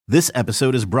This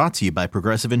episode is brought to you by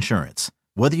Progressive Insurance.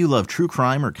 Whether you love true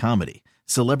crime or comedy,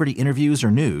 celebrity interviews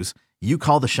or news, you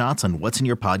call the shots on what's in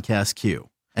your podcast queue.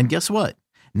 And guess what?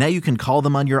 Now you can call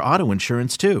them on your auto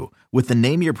insurance too with the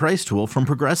Name Your Price tool from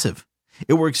Progressive.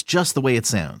 It works just the way it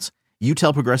sounds. You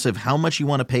tell Progressive how much you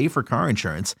want to pay for car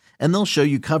insurance, and they'll show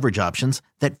you coverage options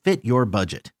that fit your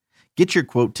budget. Get your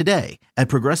quote today at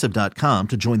Progressive.com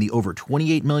to join the over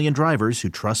 28 million drivers who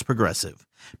trust Progressive.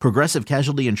 Progressive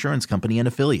Casualty Insurance Company and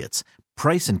Affiliates.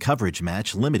 Price and coverage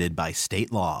match limited by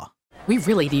state law. We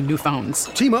really need new phones.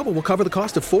 T-Mobile will cover the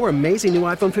cost of 4 amazing new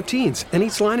iPhone 15s, and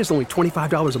each line is only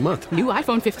 $25 a month. New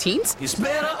iPhone 15s? It's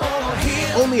better over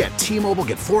here. Only at T-Mobile,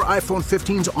 get 4 iPhone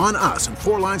 15s on us and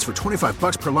 4 lines for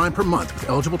 $25 per line per month with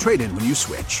eligible trade-in when you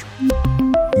switch.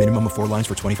 Minimum of 4 lines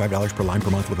for $25 per line per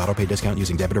month with autopay discount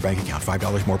using debit or bank account.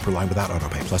 $5 more per line without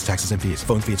autopay, plus taxes and fees.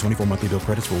 Phone fee at 24 monthly bill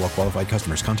credits for well-qualified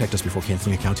customers. Contact us before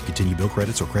canceling account to continue bill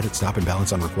credits or credit stop and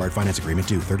balance on required finance agreement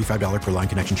due. $35 per line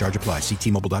connection charge applies. See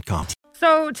T-Mobile.com.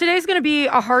 So today's going to be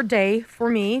a hard day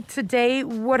for me. Today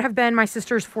would have been my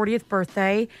sister's 40th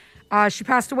birthday. She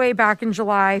passed away back in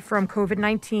July from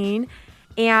COVID-19.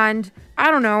 And I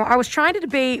don't know, I was trying to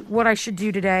debate what I should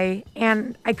do today.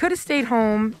 And I could have stayed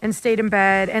home and stayed in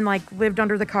bed and lived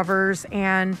under the covers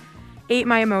and ate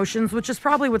my emotions, which is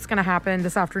probably what's going to happen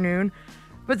this afternoon.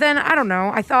 But then, I don't know,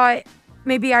 I thought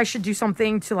maybe I should do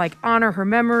something to honor her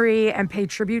memory and pay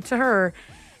tribute to her.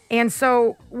 And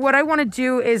so what I want to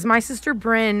do is, my sister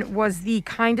Bryn was the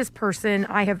kindest person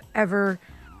I have ever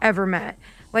met.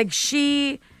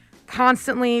 She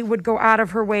constantly would go out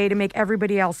of her way to make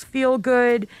everybody else feel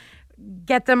good,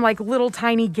 get them little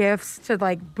tiny gifts to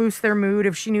boost their mood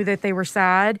if she knew that they were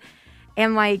sad.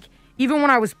 And even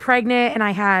when I was pregnant and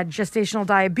I had gestational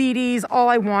diabetes, all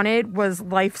I wanted was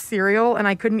Life cereal and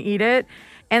I couldn't eat it.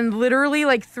 And literally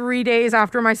 3 days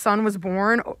after my son was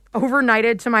born,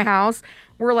 overnighted to my house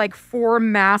were 4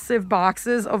 massive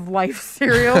boxes of Life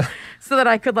cereal so that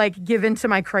I could give into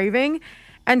my craving.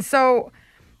 And so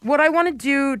what I want to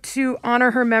do to honor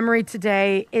her memory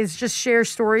today is just share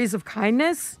stories of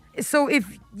kindness. So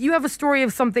if you have a story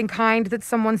of something kind that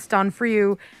someone's done for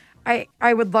you, I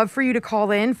would love for you to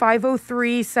call in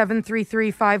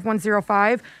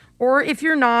 503-733-5105. Or if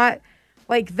you're not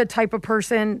the type of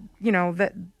person,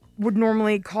 that would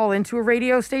normally call into a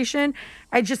radio station,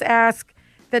 I just ask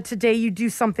that today you do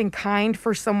something kind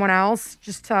for someone else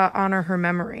just to honor her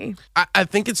memory. I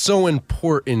think it's so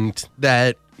important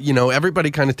that,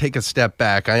 everybody kind of take a step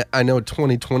back. I know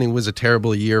 2020 was a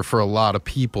terrible year for a lot of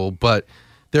people, but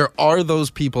there are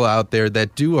those people out there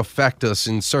that do affect us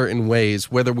in certain ways,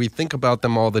 whether we think about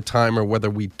them all the time or whether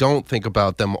we don't think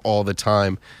about them all the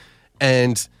time.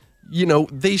 And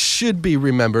they should be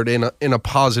remembered in a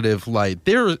positive light.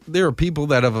 There are people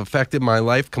that have affected my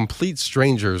life, complete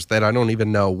strangers that I don't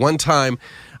even know. One time,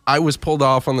 I was pulled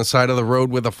off on the side of the road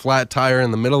with a flat tire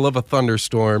in the middle of a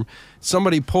thunderstorm.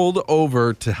 Somebody pulled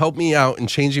over to help me out in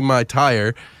changing my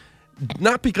tire,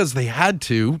 not because they had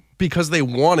to, because they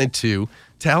wanted to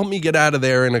help me get out of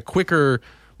there in a quicker,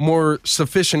 more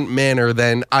sufficient manner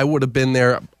than I would have been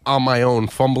there on my own,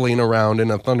 fumbling around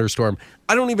in a thunderstorm.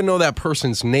 I don't even know that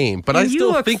person's name, but I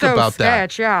still think about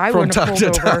that. Yeah, I from wouldn't have time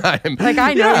pulled to over. time.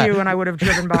 I know you, and I would have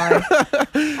driven by.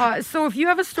 So if you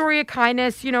have a story of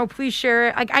kindness, please share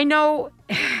it. I know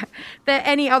that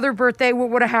any other birthday, what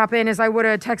would have happened is I would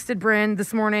have texted Bryn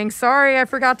this morning, sorry, I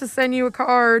forgot to send you a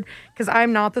card, because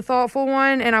I'm not the thoughtful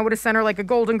one, and I would have sent her a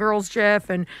Golden Girls gif,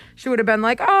 and she would have been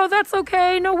oh, that's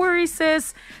okay, no worries,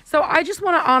 sis. So I just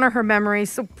want to honor her memory.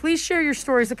 So please share your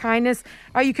stories of kindness.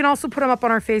 You can also put them up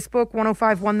on our Facebook,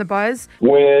 105.1 The Buzz.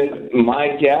 When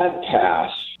my dad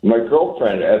passed, my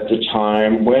girlfriend at the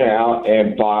time went out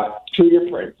and bought 2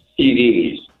 different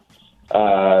CDs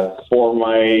for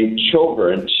my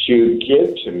children to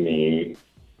give to me,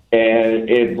 and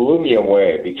it blew me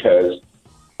away because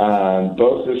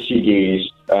both the CDs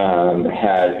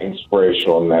had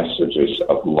inspirational messages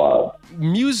of love.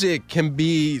 Music can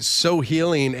be so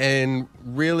healing and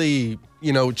really,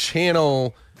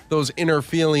 channel those inner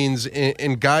feelings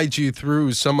and guide you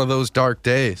through some of those dark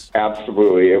days.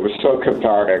 Absolutely. It was so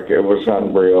cathartic. It was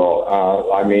unreal.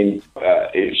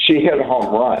 She hit a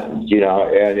home run,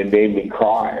 and it made me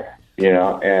cry,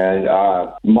 and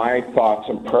my thoughts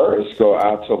and prayers go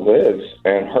out to Liz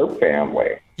and her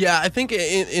family. Yeah, I think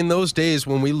in those days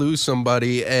when we lose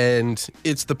somebody and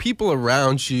it's the people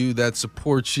around you that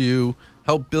support you,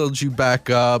 help build you back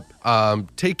up,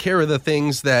 take care of the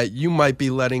things that you might be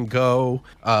letting go,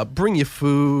 bring you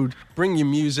food, bring you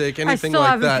music, anything like that. I still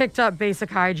haven't picked up basic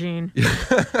hygiene.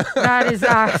 That is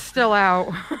still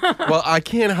out. Well, I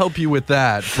can't help you with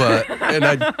that, and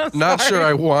I'm not sure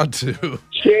I want to.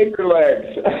 Shave your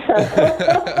legs.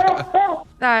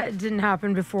 That didn't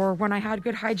happen before when I had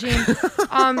good hygiene.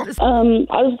 I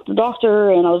was the doctor,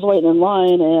 and I was waiting in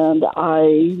line, and I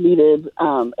needed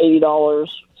 $80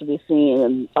 to be seen,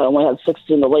 and I only had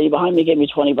 60, and the lady behind me gave me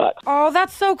 $20. Oh,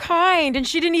 that's so kind. And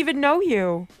she didn't even know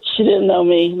you. She didn't know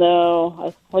me,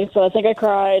 no. Like I said, I think I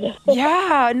cried.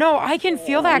 Yeah, no, I can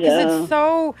feel that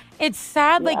because it's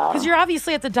sad, like, because you're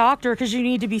obviously at the doctor because you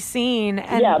need to be seen.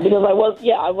 And yeah, because I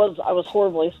was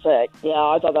horribly sick. Yeah,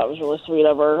 I thought that was really sweet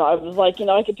of her. I was like,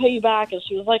 I could pay you back, and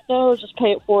she was like, no, just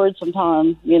pay it forward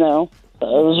sometime, So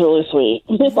it was really sweet.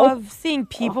 I love seeing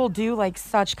people do, like,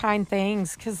 such kind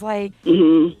things because, like...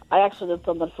 I actually did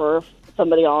something for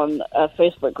somebody on a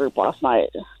Facebook group last night.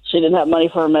 She didn't have money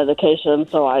for her medication,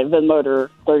 so I Venmo'd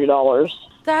her $30.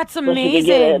 That's amazing. So she could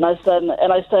get it.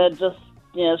 And I said, just,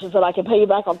 she said, I can pay you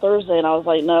back on Thursday. And I was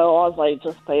like, no. I was like,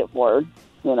 just pay it forward.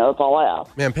 It's all I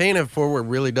have. Man, paying it forward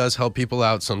really does help people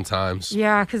out sometimes.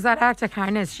 Yeah, because that act of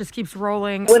kindness just keeps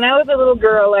rolling. When I was a little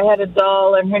girl, I had a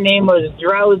doll, and her name was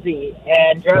Drowsy.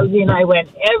 And Drowsy and I went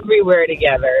everywhere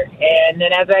together. And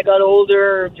then as I got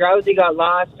older, Drowsy got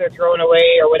lost or thrown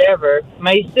away or whatever.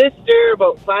 My sister,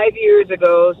 about 5 years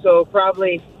ago, so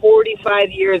probably 45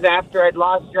 years after I'd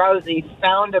lost Drowsy,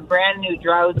 found a brand new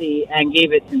Drowsy and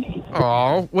gave it to me.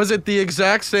 Oh, was it the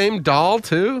exact same doll,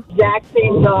 too? Exact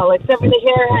same doll, except for the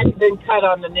hair hadn't been cut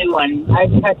on the new one.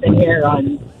 I've cut the hair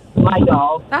on my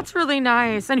doll. That's really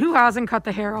nice. And who hasn't cut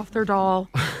the hair off their doll?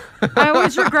 I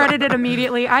always regretted it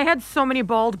immediately. I had so many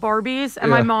bald Barbies,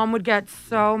 and my mom would get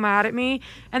so mad at me.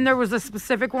 And there was a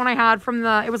specific one I had from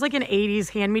it was like an 80s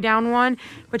hand-me-down one,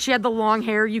 but she had the long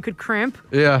hair you could crimp.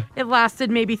 Yeah. It lasted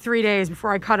maybe 3 days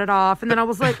before I cut it off. And then I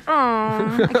was like,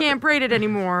 oh, I can't braid it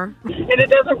anymore. And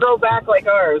it doesn't grow back like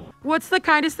ours. What's the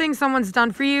kindest thing someone's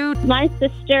done for you? My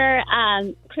sister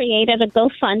created a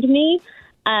GoFundMe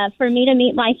for me to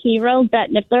meet my hero,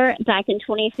 Bette Midler, back in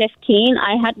 2015.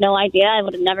 I had no idea. I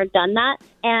would have never done that.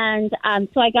 And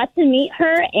so I got to meet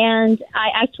her, and I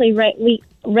actually we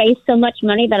raised so much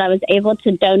money that I was able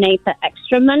to donate the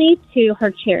extra money to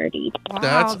her charity. Wow,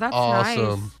 that's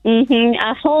awesome. Nice.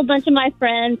 A whole bunch of my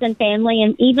friends and family,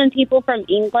 and even people from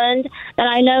England that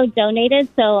I know donated.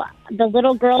 So the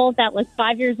little girl that was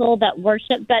 5 years old that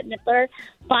worshipped Bette Midler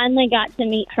finally got to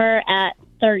meet her at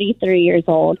 33 years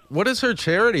old. What is her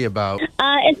charity about?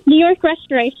 It's New York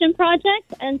Restoration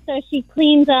Project, and so she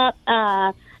cleans up,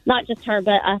 not just her,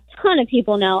 but a ton of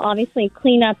people now, obviously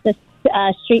clean up the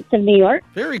streets of New York.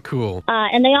 Very cool.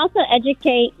 And they also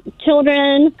educate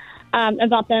children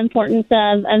about the importance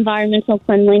of environmental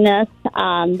cleanliness.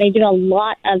 They do a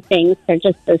lot of things for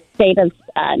just the state of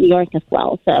New York as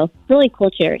well. So really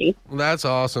cool charity. Well, that's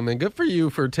awesome. And good for you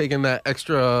for taking that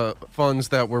extra funds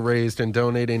that were raised and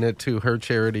donating it to her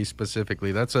charity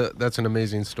specifically. That's an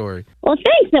amazing story. Well,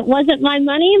 thanks. It wasn't my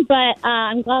money, but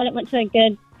I'm glad it went to a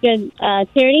good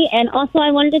charity. And also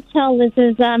I wanted to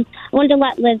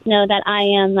let Liz know that I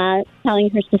am telling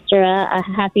her sister a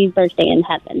happy birthday in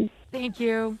heaven. Thank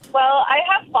you. Well, I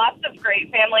have lots of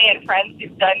great family and friends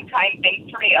who've done kind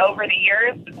things for me over the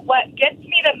years. What gets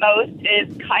me the most is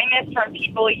kindness from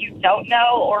people you don't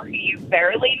know or who you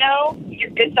barely know.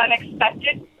 It's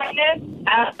unexpected kindness.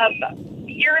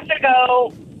 Years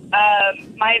ago,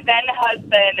 my then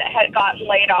husband had gotten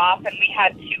laid off, and we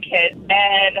had 2 kids,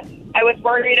 and I was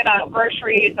worried about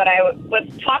groceries, and I was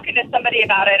talking to somebody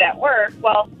about it at work.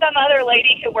 Well, some other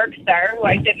lady who works there, who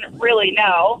I didn't really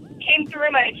know, came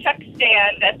through my check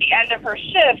stand at the end of her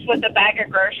shift with a bag of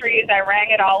groceries. I rang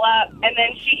it all up, and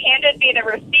then she handed me the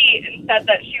receipt and said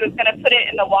that she was going to put it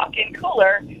in the walk-in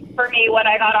cooler for me when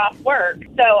I got off work.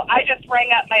 So I just rang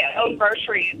up my own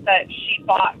groceries that she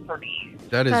bought for me.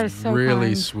 That is so really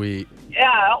kind. sweet.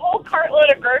 Yeah, a whole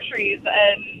cartload of groceries,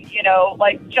 and,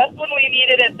 just when we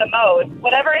needed it the most.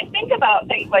 Whenever I think about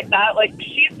things like that,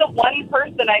 she's the one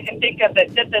person I can think of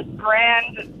that did this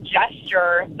grand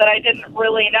gesture that I didn't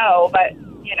really know, but,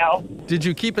 Did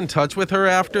you keep in touch with her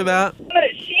after that? But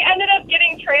she ended up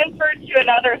getting transferred to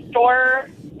another store,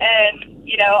 and,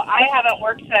 I haven't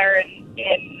worked there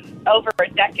in over a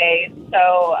decade,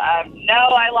 so, no,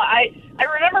 I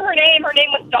remember her name. Her name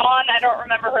was Dawn. I don't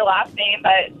remember her last name,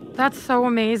 but... That's so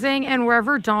amazing. And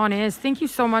wherever Dawn is, thank you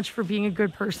so much for being a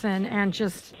good person and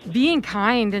just being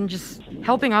kind and just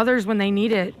helping others when they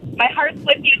need it. My heart's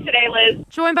with you today, Liz.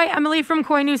 Joined by Emily from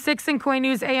KOIN News 6 and KOIN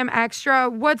News AM Extra.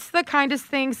 What's the kindest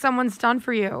thing someone's done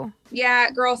for you?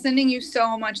 Yeah, girl, sending you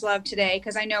so much love today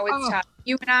because I know it's tough.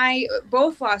 You and I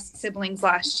both lost siblings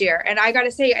last year. And I got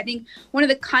to say, I think one of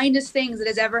the kindest things that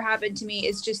has ever happened to me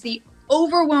is just the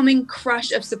overwhelming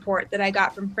crush of support that I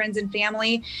got from friends and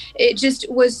family. It just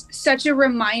was such a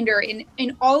reminder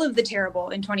in all of the terrible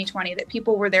in 2020 that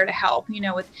people were there to help, you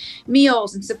know, with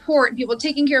meals and support and people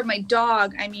taking care of my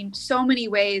dog. I mean, so many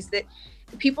ways that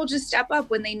people just step up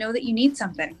when they know that you need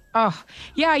something. Oh,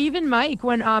 yeah. Even Mike,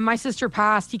 when my sister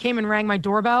passed, he came and rang my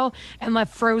doorbell and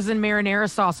left frozen marinara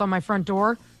sauce on my front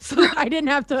door. So that I didn't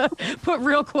have to put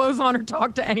real clothes on or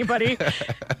talk to anybody.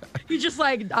 You just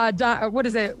like, what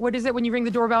is it? What is it when you ring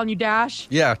the doorbell and you dash?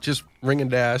 Yeah, just ring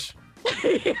and dash.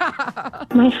 Yeah.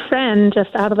 My friend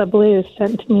just out of the blue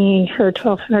sent me her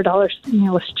 $1,200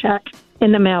 stimulus check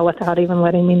in the mail without even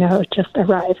letting me know. It just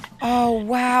arrived. Oh,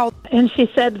 wow. And she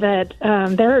said that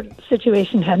their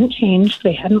situation hadn't changed.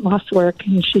 They hadn't lost work,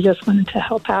 and she just wanted to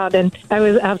help out. And I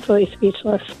was absolutely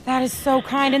speechless. That is so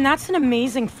kind, and that's an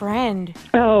amazing friend.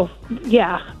 Oh,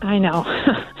 yeah, I know.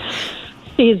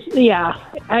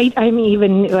 I'm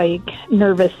even like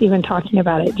nervous even talking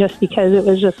about it just because it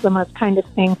was just the most kindest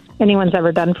thing anyone's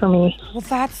ever done for me. Well,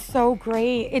 that's so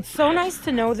great. It's so nice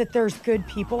to know that there's good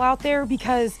people out there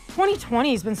because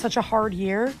 2020 has been such a hard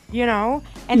year, you know?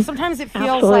 And sometimes it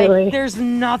feels like there's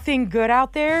nothing good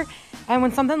out there. And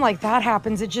when something like that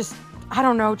happens, it just, I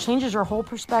don't know, changes your whole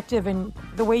perspective and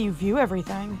the way you view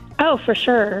everything. Oh, for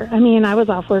sure. I mean, I was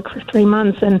off work for 3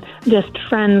 months and just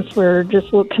friends were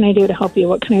just, what can I do to help you?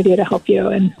 What can I do to help you?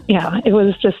 And yeah, it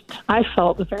was just, I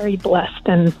felt very blessed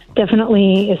and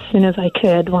definitely as soon as I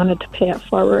could wanted to pay it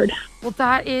forward. Well,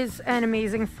 that is an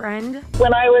amazing friend.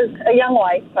 When I was a young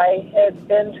wife, I had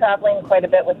been traveling quite a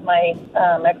bit with my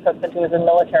ex-husband who was in the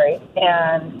military,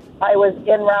 and I was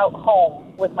en route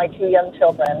home with my 2 young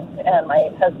children, and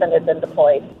my husband had been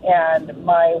deployed, and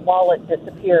my wallet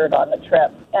disappeared on the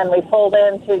trip. And we pulled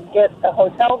in to get a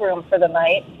hotel room for the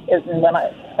night is when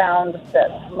I found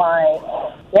that my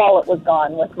wallet was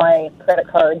gone with my credit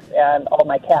cards and all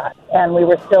my cash. And we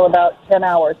were still about 10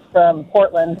 hours from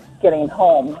Portland getting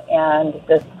home, and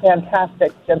this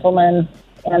fantastic gentleman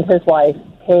and his wife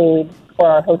paid for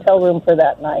our hotel room for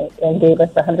that night and gave us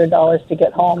 $100 to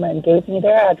get home and gave me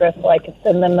their address so I could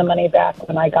send them the money back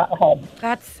when I got home.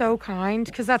 That's so kind,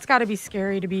 because that's got to be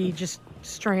scary to be just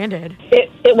stranded.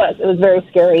 It was very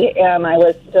scary, and I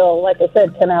was still, like I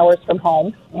said, 10 hours from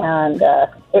home, and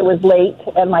it was late,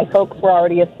 and my folks were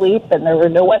already asleep, and there were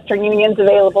no Western Unions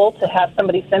available to have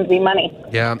somebody send me money.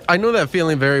 Yeah, I know that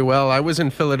feeling very well. I was in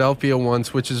Philadelphia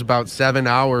once, which is about 7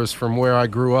 hours from where I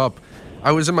grew up.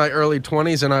 I was in my early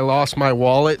 20s and I lost my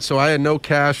wallet, so I had no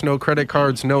cash, no credit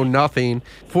cards, no nothing.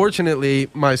 Fortunately,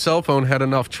 my cell phone had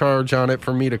enough charge on it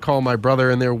for me to call my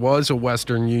brother, and there was a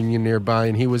Western Union nearby,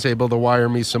 and he was able to wire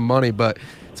me some money. But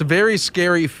it's a very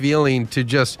scary feeling to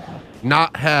just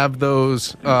not have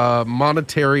those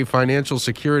monetary financial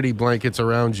security blankets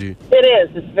around you. It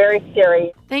is. It's very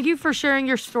scary. Thank you for sharing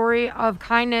your story of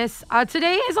kindness.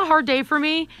 Today is a hard day for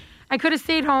me. I could have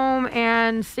stayed home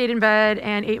and stayed in bed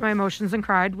and ate my emotions and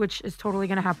cried, which is totally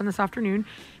going to happen this afternoon.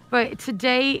 But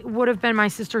today would have been my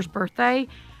sister's birthday.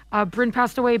 Bryn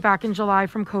passed away back in July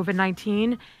from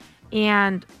COVID-19.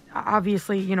 And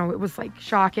obviously, you know, it was like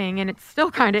shocking, and it still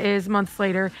kind of is months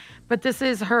later. But this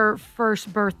is her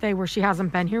first birthday where she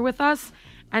hasn't been here with us.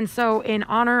 And so in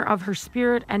honor of her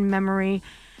spirit and memory,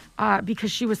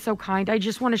 because she was so kind, I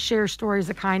just want to share stories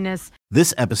of kindness.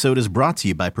 This episode is brought to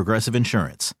you by Progressive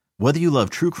Insurance. Whether you love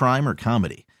true crime or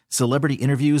comedy, celebrity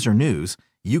interviews or news,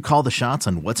 you call the shots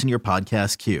on what's in your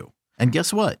podcast queue. And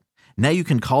guess what? Now you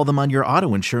can call them on your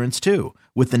auto insurance too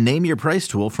with the Name Your Price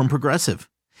tool from Progressive.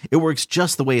 It works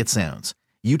just the way it sounds.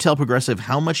 You tell Progressive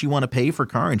how much you want to pay for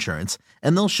car insurance,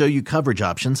 and they'll show you coverage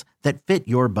options that fit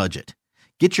your budget.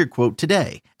 Get your quote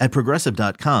today at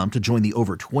Progressive.com to join the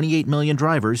over 28 million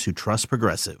drivers who trust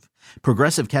Progressive.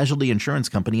 Progressive Casualty Insurance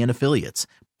Company and Affiliates.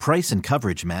 Price and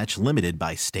coverage match limited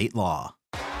by state law.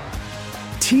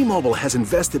 T-Mobile has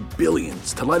invested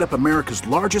billions to light up America's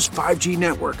largest 5G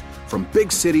network, from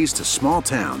big cities to small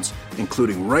towns,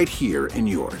 including right here in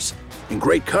yours. And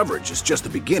great coverage is just the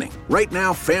beginning. Right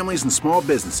now, families and small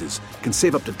businesses can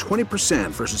save up to 20%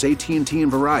 versus AT&T and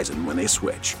Verizon when they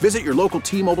switch. Visit your local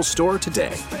T-Mobile store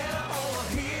today.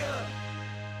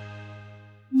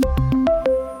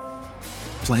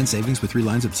 Plan savings with 3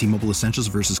 lines of T-Mobile Essentials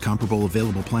versus comparable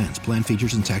available plans. Plan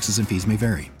features and taxes and fees may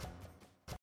vary.